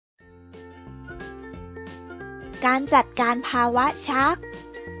การจัดการภาวะชัก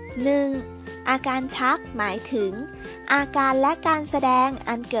 1. อาการชักหมายถึงอาการและการแสดง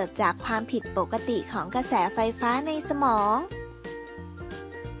อันเกิดจากความผิดปกติของกระแสไฟฟ้าในสมอง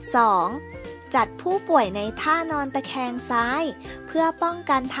 2. จัดผู้ป่วยในท่านอนตะแคงซ้ายเพื่อป้อง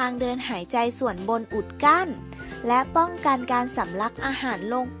กันทางเดินหายใจส่วนบนอุดกั้นและป้องกันการสำลักอาหาร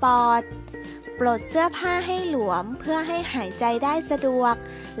ลงปอดปลดเสื้อผ้าให้หลวมเพื่อให้หายใจได้สะดวก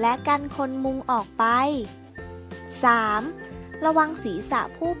และกันคนมุงออกไป 3. ระวังศีรษะ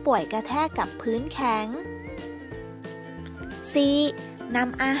ผู้ป่วยกระแทกกับพื้นแข็ง 4. น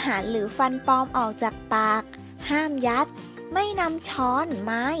ำอาหารหรือฟันปลอมออกจากปากห้ามยัดไม่นำช้อนไ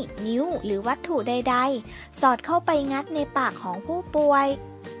ม้นิ้วหรือวัตถุใดๆสอดเข้าไปงัดในปากของผู้ป่วย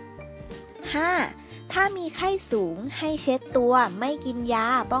 5. ถ้ามีไข้สูงให้เช็ดตัวไม่กินยา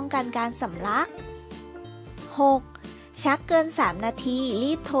ป้องกันการสำลัก 6. ชักเกิน3 นาที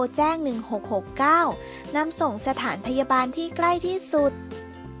รีบโทรแจ้ง1669นำส่งสถานพยาบาลที่ใกล้ที่สุด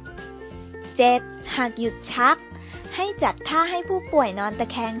 7. หากหยุดชักให้จัดท่าให้ผู้ป่วยนอนตะ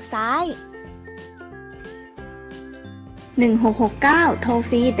แคงซ้าย1669โทร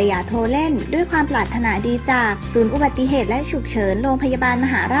ฟรีแต่อย่าโทรเล่นด้วยความปรารถนาดีจากศูนย์อุบัติเหตุและฉุกเฉินโรงพยาบาลม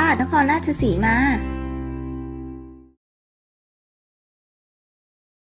หาราชนครราชสีมา